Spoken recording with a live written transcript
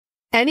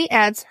Any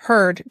ads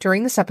heard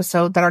during this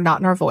episode that are not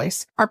in our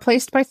voice are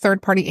placed by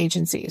third-party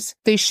agencies.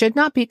 They should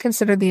not be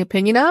considered the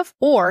opinion of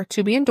or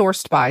to be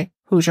endorsed by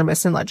Hoosier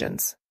Myths and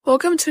Legends.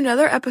 Welcome to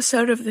another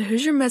episode of the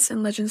Hoosier Myths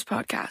and Legends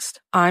podcast.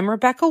 I'm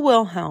Rebecca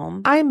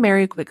Wilhelm. I'm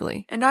Mary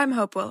Quigley. And I'm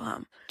Hope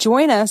Wilhelm.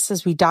 Join us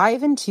as we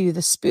dive into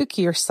the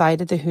spookier side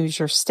of the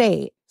Hoosier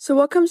state. So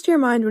what comes to your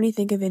mind when you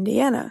think of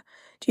Indiana?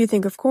 Do you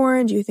think of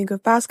corn? Do you think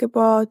of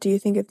basketball? Do you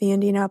think of the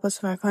Indianapolis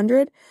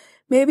 500?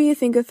 Maybe you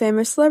think of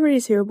famous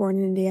celebrities who were born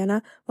in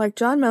Indiana, like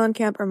John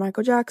Mellencamp or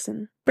Michael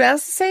Jackson. But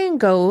as the saying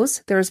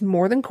goes, there is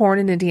more than corn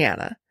in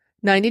Indiana.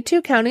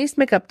 92 counties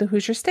make up the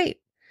Hoosier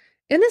state.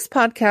 In this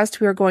podcast,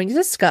 we are going to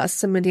discuss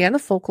some Indiana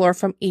folklore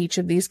from each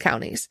of these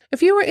counties.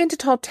 If you are into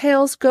tall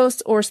tales,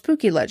 ghosts, or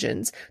spooky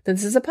legends, then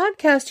this is a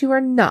podcast you are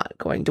not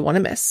going to want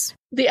to miss.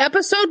 The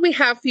episode we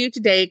have for you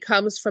today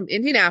comes from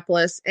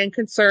Indianapolis and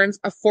concerns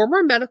a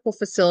former medical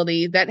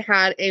facility that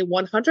had a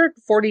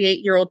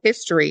 148-year-old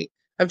history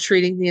of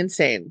treating the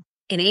insane.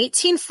 In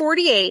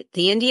 1848,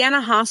 the Indiana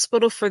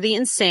Hospital for the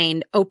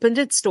Insane opened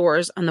its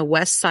doors on the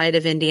west side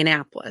of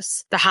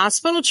Indianapolis. The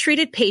hospital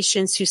treated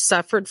patients who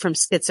suffered from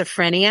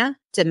schizophrenia,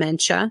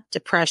 dementia,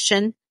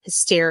 depression,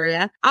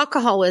 hysteria,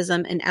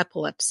 alcoholism, and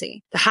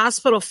epilepsy. The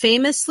hospital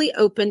famously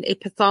opened a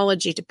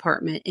pathology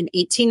department in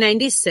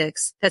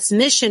 1896 that's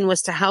mission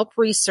was to help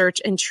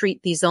research and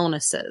treat these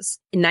illnesses.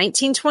 In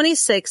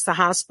 1926, the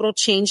hospital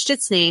changed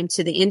its name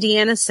to the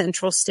Indiana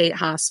Central State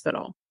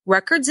Hospital.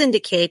 Records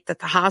indicate that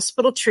the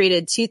hospital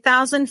treated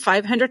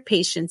 2,500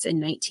 patients in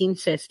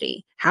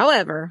 1950.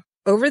 However,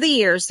 over the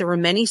years, there were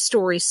many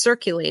stories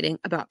circulating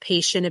about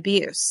patient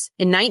abuse.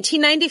 In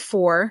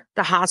 1994,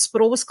 the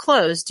hospital was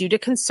closed due to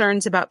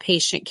concerns about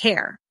patient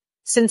care.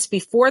 Since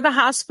before the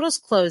hospital's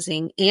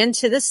closing and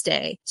to this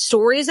day,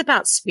 stories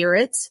about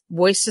spirits,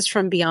 voices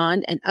from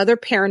beyond, and other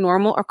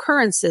paranormal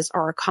occurrences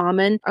are a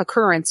common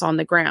occurrence on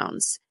the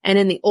grounds and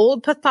in the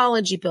old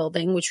pathology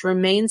building, which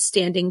remains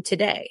standing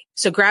today.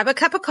 So grab a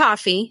cup of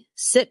coffee,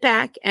 sit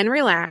back, and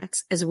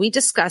relax as we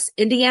discuss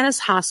Indiana's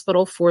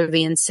Hospital for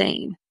the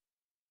Insane.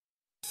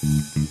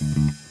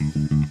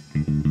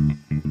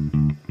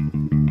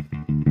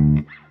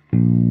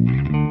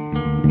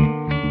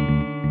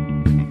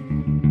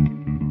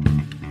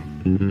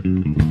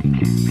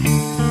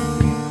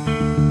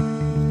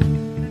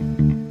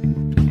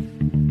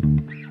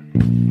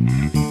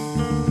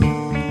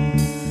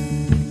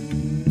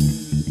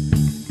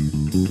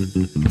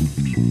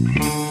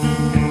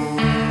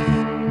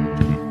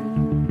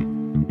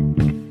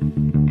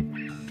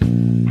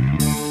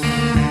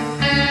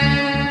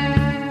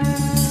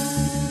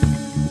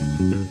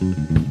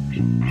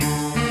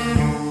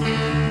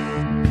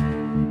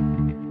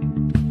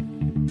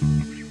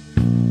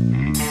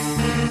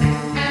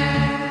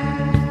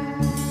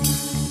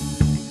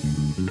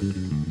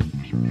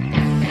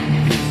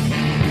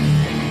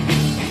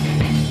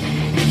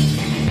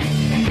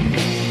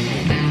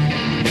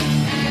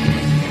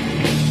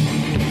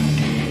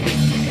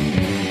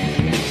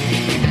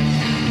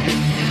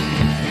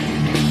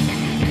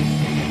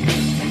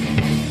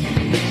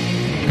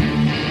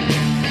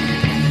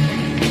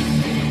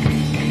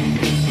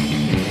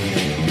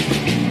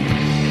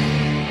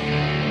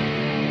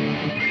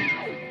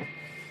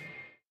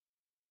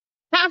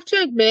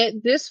 To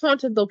admit, this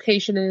haunted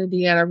location in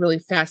Indiana really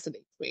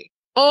fascinates me.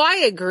 Oh,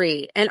 I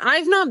agree. And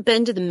I've not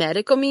been to the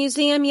medical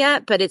museum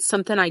yet, but it's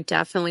something I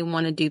definitely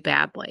want to do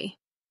badly.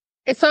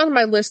 It's on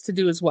my list to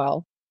do as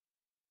well.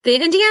 The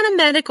Indiana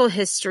Medical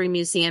History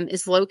Museum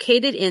is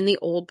located in the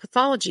old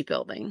pathology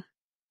building.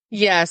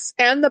 Yes,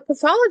 and the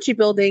pathology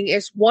building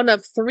is one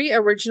of 3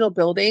 original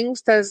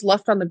buildings that is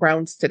left on the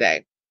grounds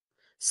today.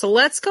 So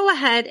let's go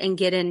ahead and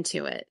get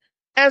into it.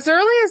 As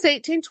early as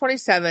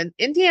 1827,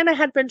 Indiana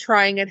had been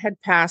trying and had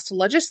passed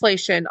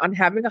legislation on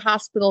having a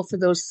hospital for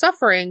those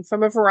suffering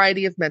from a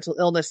variety of mental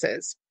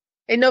illnesses.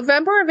 In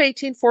November of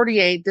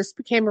 1848, this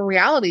became a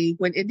reality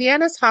when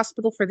Indiana's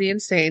Hospital for the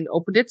Insane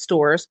opened its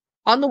doors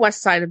on the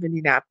west side of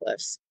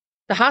Indianapolis.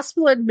 The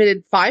hospital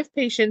admitted 5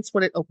 patients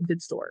when it opened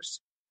its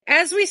doors.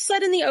 As we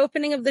said in the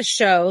opening of the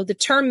show, the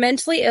term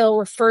mentally ill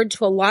referred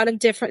to a lot of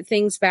different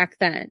things back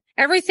then.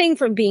 Everything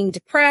from being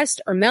depressed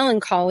or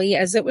melancholy,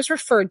 as it was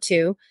referred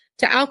to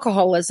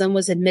alcoholism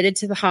was admitted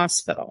to the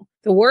hospital.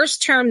 The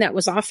worst term that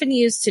was often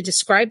used to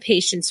describe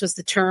patients was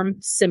the term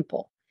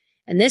simple,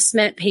 and this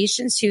meant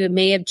patients who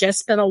may have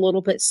just been a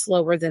little bit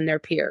slower than their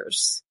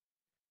peers.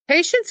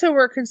 Patients who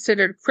were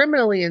considered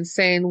criminally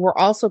insane were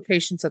also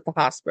patients at the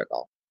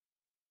hospital.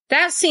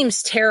 That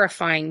seems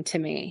terrifying to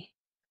me.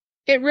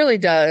 It really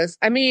does.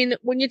 I mean,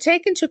 when you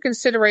take into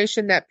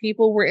consideration that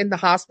people were in the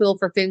hospital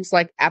for things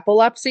like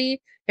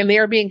epilepsy, and they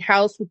are being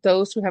housed with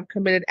those who have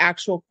committed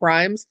actual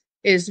crimes,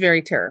 it is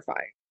very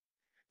terrifying.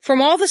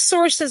 From all the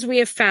sources we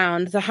have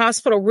found, the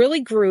hospital really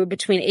grew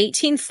between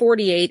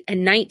 1848 and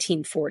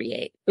 1948.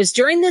 It was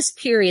during this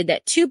period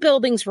that 2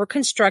 buildings were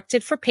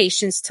constructed for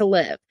patients to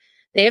live.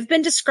 They have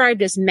been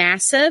described as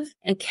massive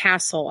and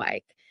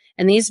castle-like,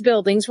 and these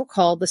buildings were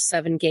called the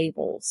Seven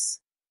Gables.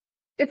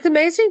 It's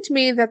amazing to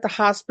me that the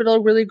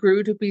hospital really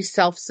grew to be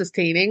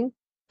self-sustaining.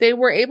 they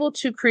were able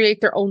to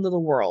create their own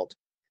little world.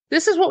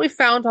 This is what we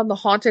found on the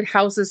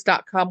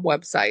hauntedhouses.com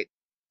website.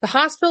 The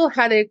hospital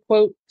had a,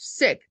 quote,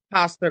 sick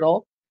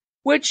hospital,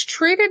 which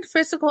treated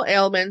physical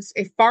ailments,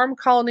 a farm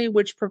colony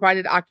which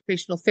provided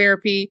occupational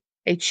therapy,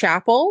 a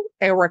chapel,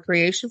 a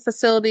recreation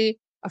facility,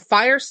 a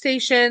fire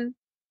station,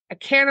 a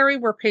cannery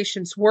where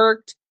patients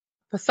worked,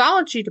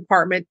 pathology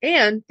department,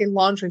 and a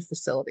laundry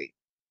facility,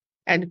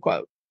 end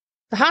quote.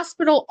 The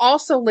hospital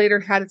also later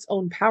had its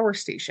own power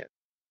station.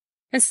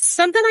 And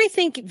something I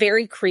think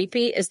very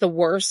creepy is the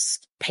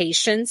worst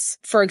patients.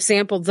 For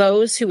example,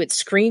 those who would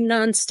scream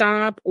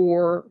nonstop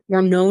or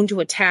were known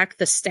to attack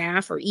the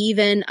staff or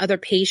even other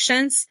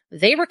patients.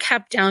 They were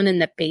kept down in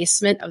the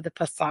basement of the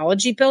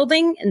pathology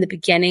building in the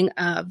beginning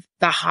of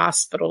the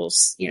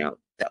hospital's,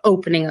 the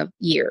opening of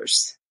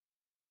years.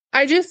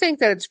 I do think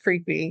that it's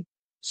creepy.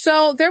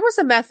 So there was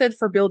a method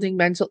for building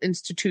mental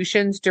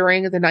institutions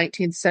during the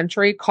 19th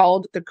century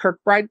called the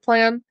Kirkbride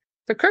Plan.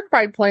 The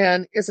Kirkbride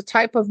Plan is a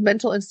type of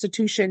mental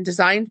institution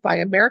designed by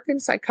American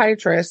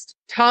psychiatrist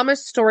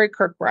Thomas Story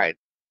Kirkbride.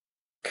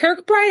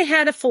 Kirkbride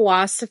had a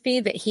philosophy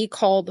that he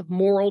called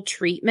moral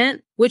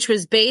treatment, which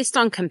was based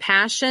on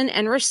compassion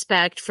and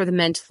respect for the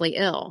mentally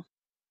ill.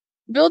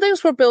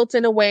 Buildings were built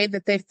in a way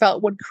that they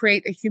felt would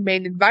create a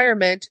humane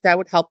environment that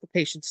would help the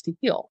patients to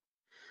heal.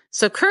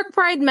 So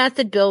Kirkbride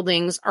method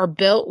buildings are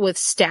built with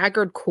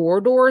staggered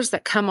corridors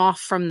that come off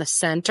from the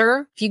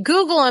center. If you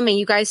Google them and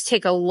you guys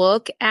take a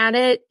look at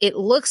it, it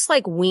looks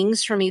like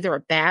wings from either a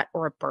bat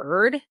or a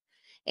bird.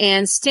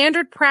 And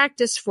standard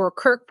practice for a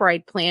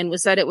Kirkbride plan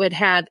was that it would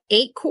have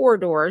 8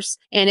 corridors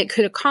and it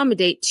could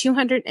accommodate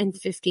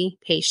 250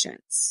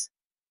 patients.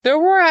 There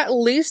were at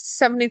least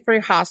 73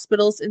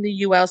 hospitals in the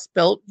U.S.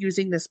 built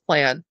using this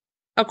plan.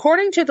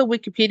 According to the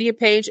Wikipedia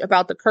page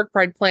about the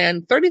Kirkbride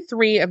Plan,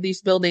 33 of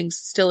these buildings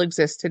still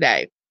exist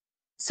today.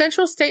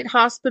 Central State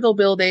Hospital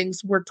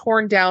buildings were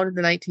torn down in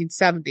the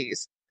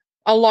 1970s.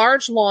 A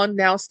large lawn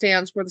now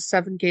stands where the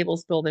Seven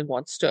Gables building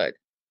once stood.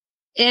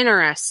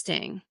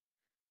 Interesting.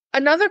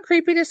 Another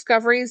creepy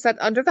discovery is that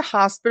under the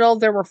hospital,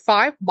 there were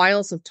 5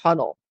 miles of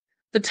tunnel.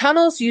 The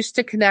tunnels used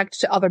to connect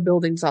to other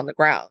buildings on the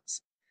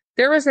grounds.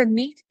 There is a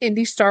neat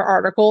IndyStar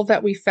article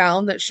that we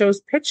found that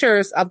shows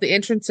pictures of the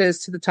entrances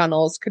to the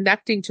tunnels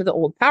connecting to the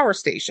old power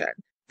station.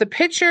 The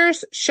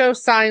pictures show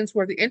signs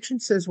where the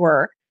entrances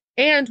were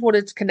and what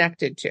it's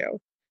connected to.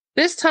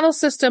 This tunnel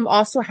system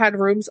also had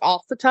rooms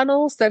off the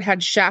tunnels that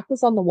had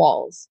shackles on the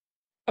walls.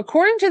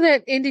 According to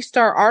the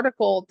IndyStar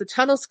article, the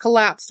tunnels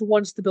collapsed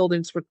once the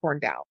buildings were torn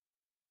down.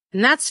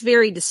 And that's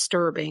very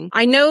disturbing.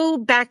 I know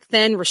back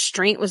then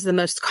restraint was the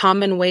most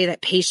common way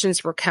that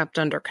patients were kept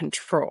under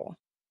control.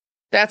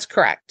 That's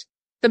correct.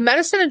 The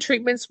medicine and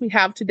treatments we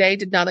have today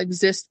did not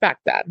exist back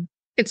then.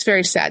 It's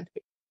very sad.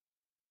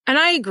 And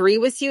I agree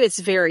with you. It's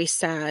very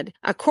sad.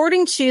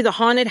 According to the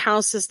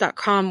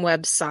hauntedhouses.com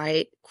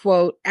website,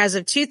 quote, as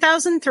of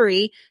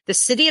 2003, the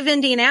city of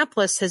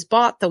Indianapolis has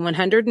bought the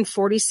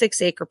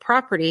 146-acre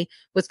property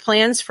with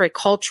plans for a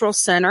cultural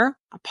center,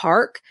 a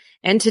park,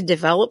 and to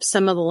develop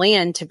some of the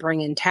land to bring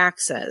in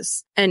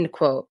taxes, end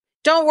quote.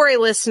 Don't worry,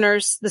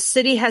 listeners. The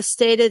city has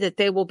stated that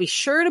they will be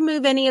sure to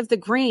move any of the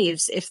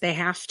graves if they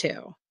have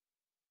to.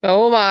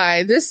 Oh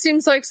my, this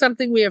seems like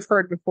something we have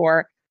heard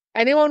before.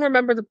 Anyone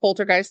remember the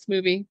Poltergeist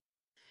movie?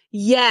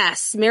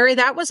 Yes, Mary,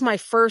 that was my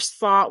first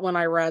thought when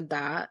I read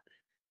that.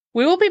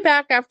 We will be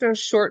back after a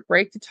short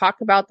break to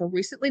talk about the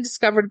recently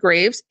discovered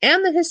graves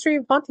and the history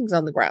of hauntings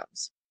on the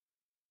grounds.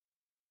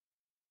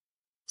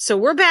 So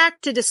we're back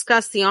to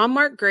discuss the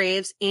unmarked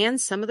graves and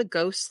some of the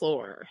ghost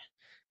lore.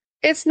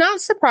 It's not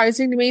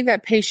surprising to me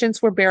that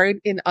patients were buried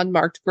in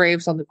unmarked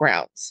graves on the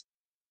grounds.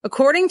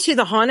 According to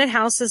the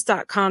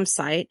hauntedhouses.com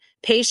site,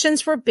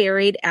 patients were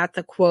buried at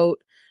the, quote,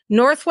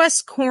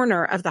 northwest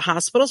corner of the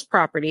hospital's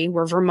property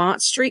where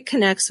Vermont Street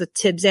connects with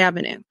Tibbs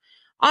Avenue.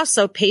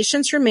 Also,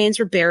 patients' remains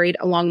were buried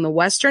along the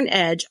western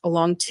edge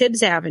along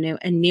Tibbs Avenue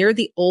and near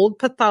the old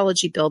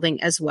pathology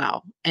building as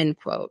well, end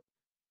quote.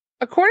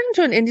 According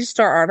to an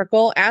IndyStar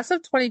article, as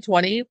of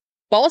 2020,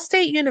 Ball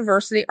State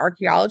University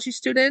archaeology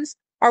students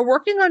are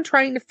working on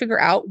trying to figure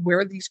out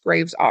where these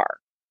graves are.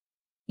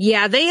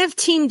 Yeah, they have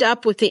teamed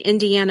up with the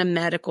Indiana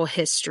Medical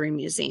History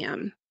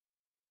Museum.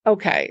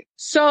 Okay,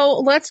 so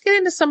let's get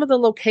into some of the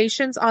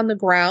locations on the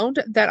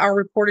ground that are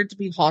reported to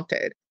be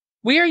haunted.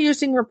 We are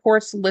using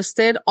reports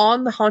listed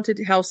on the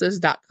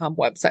hauntedhouses.com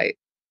website.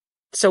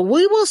 So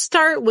we will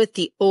start with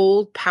the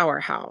old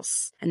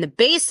powerhouse. And the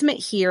basement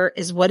here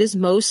is what is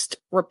most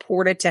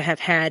reported to have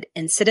had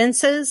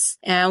incidences.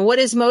 And what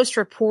is most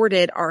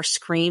reported are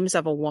screams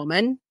of a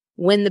woman.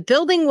 When the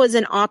building was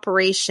in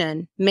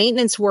operation,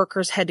 maintenance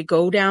workers had to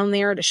go down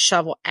there to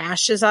shovel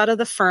ashes out of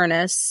the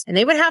furnace, and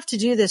they would have to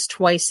do this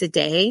twice a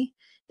day.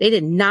 They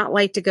did not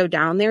like to go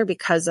down there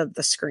because of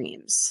the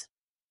screams.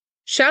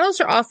 Shadows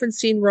are often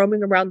seen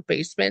roaming around the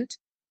basement.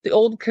 The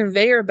old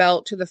conveyor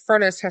belt to the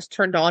furnace has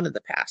turned on in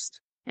the past.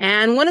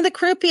 And one of the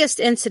creepiest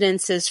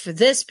incidences for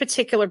this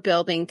particular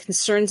building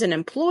concerns an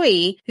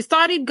employee who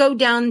thought he'd go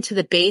down to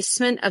the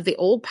basement of the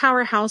old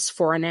powerhouse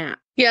for a nap.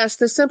 Yes,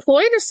 this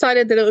employee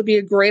decided that it would be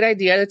a great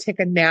idea to take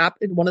a nap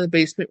in one of the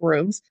basement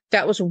rooms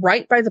that was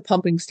right by the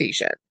pumping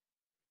station.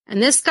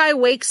 And this guy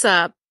wakes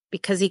up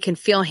because he can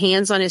feel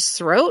hands on his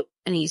throat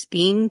and he's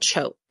being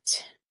choked.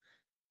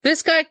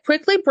 This guy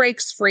quickly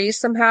breaks free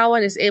somehow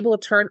and is able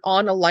to turn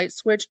on a light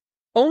switch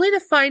only to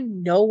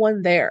find no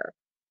one there.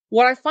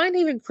 What I find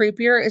even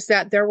creepier is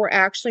that there were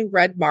actually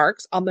red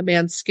marks on the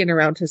man's skin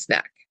around his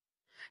neck.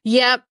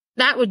 Yep,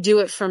 that would do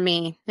it for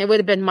me. It would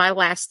have been my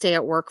last day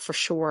at work for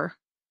sure.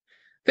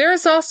 There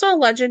is also a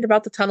legend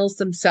about the tunnels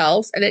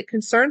themselves, and it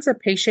concerns a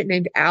patient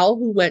named Al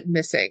who went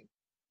missing.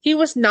 He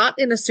was not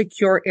in a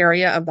secure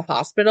area of the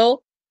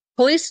hospital.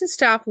 Police and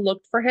staff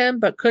looked for him,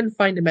 but couldn't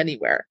find him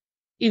anywhere.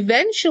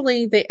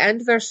 Eventually, they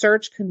end their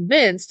search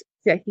convinced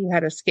that he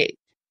had escaped.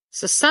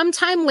 So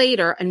sometime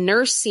later, a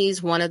nurse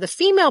sees one of the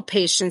female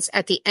patients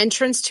at the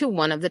entrance to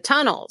one of the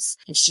tunnels,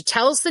 and she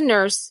tells the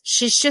nurse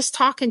she's just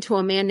talking to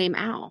a man named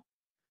Al.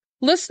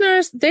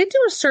 Listeners, they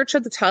do a search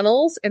of the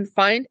tunnels and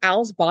find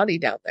Al's body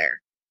down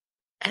there.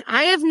 And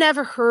I have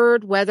never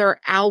heard whether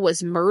Al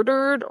was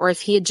murdered or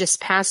if he had just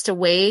passed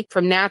away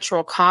from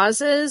natural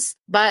causes,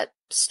 but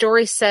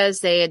story says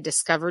they had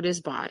discovered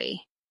his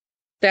body.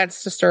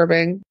 That's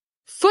disturbing.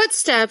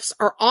 Footsteps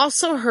are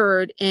also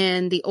heard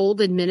in the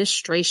old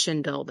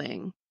administration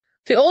building.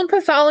 The old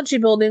pathology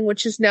building,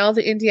 which is now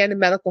the Indiana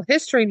Medical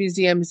History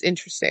Museum, is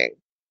interesting.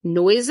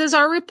 Noises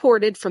are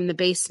reported from the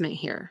basement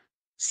here.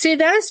 See,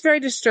 that is very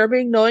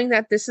disturbing, knowing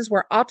that this is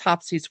where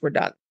autopsies were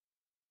done.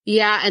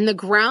 Yeah, and the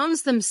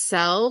grounds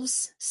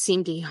themselves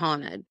seem to be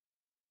haunted.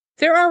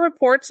 There are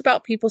reports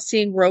about people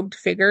seeing robed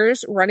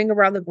figures running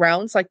around the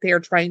grounds like they are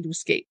trying to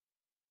escape.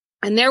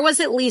 And there was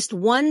at least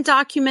one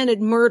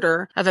documented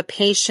murder of a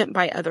patient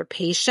by other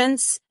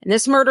patients. And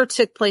this murder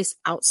took place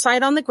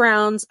outside on the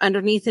grounds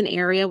underneath an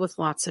area with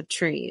lots of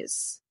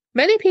trees.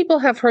 Many people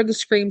have heard the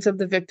screams of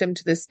the victim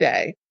to this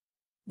day.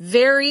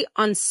 Very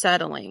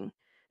unsettling.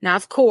 Now,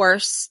 of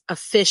course,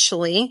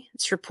 officially,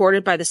 it's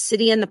reported by the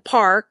city and the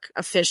park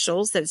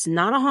officials that it's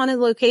not a haunted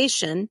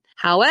location.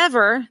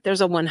 However,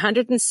 there's a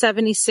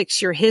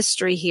 176-year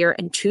history here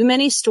and too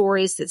many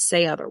stories that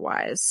say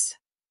otherwise.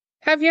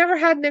 Have you ever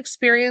had an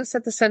experience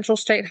at the Central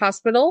State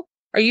Hospital?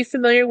 Are you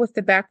familiar with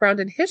the background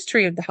and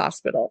history of the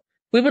hospital?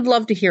 We would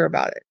love to hear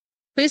about it.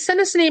 Please send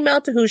us an email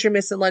to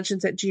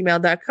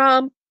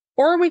HoosierMythsAndLegends@gmail.com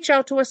or reach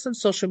out to us on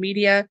social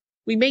media.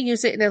 We may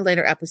use it in a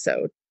later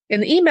episode.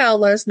 In the email,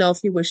 let us know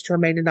if you wish to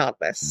remain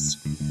anonymous.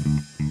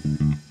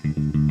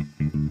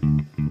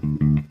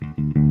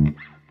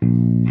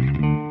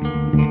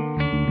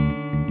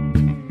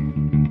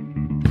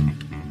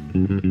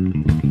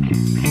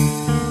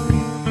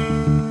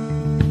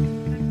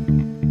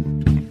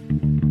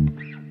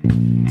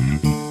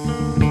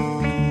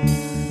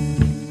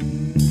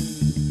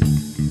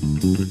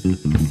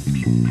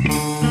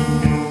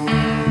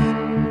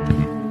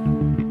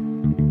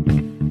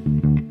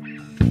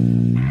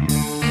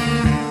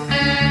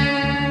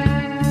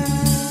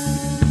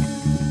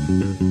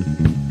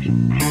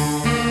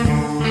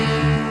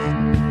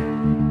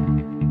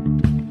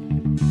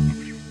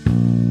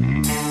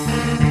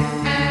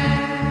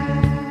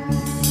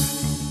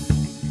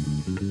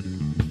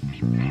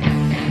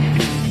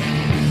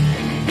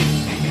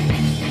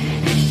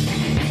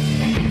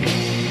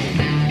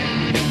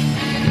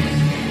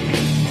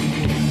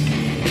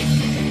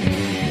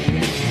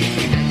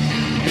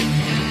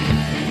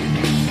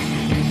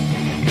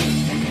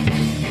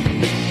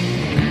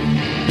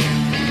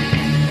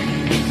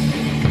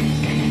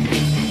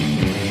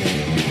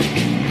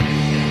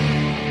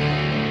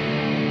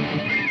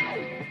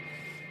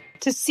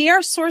 To see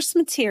our source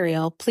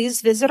material,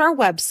 please visit our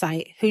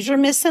website,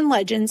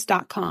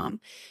 HoosierMythsAndLegends.com.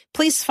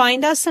 Please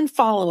find us and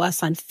follow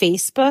us on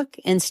Facebook,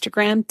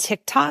 Instagram,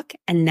 TikTok,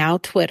 and now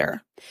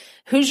Twitter.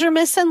 Hoosier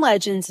Myths and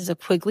Legends is a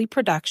Quigley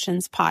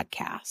Productions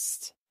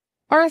podcast.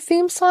 Our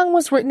theme song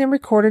was written and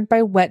recorded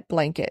by Wet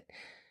Blanket.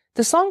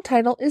 The song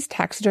title is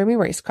Taxidermy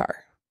Race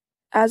Car.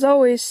 As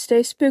always,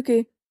 stay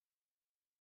spooky.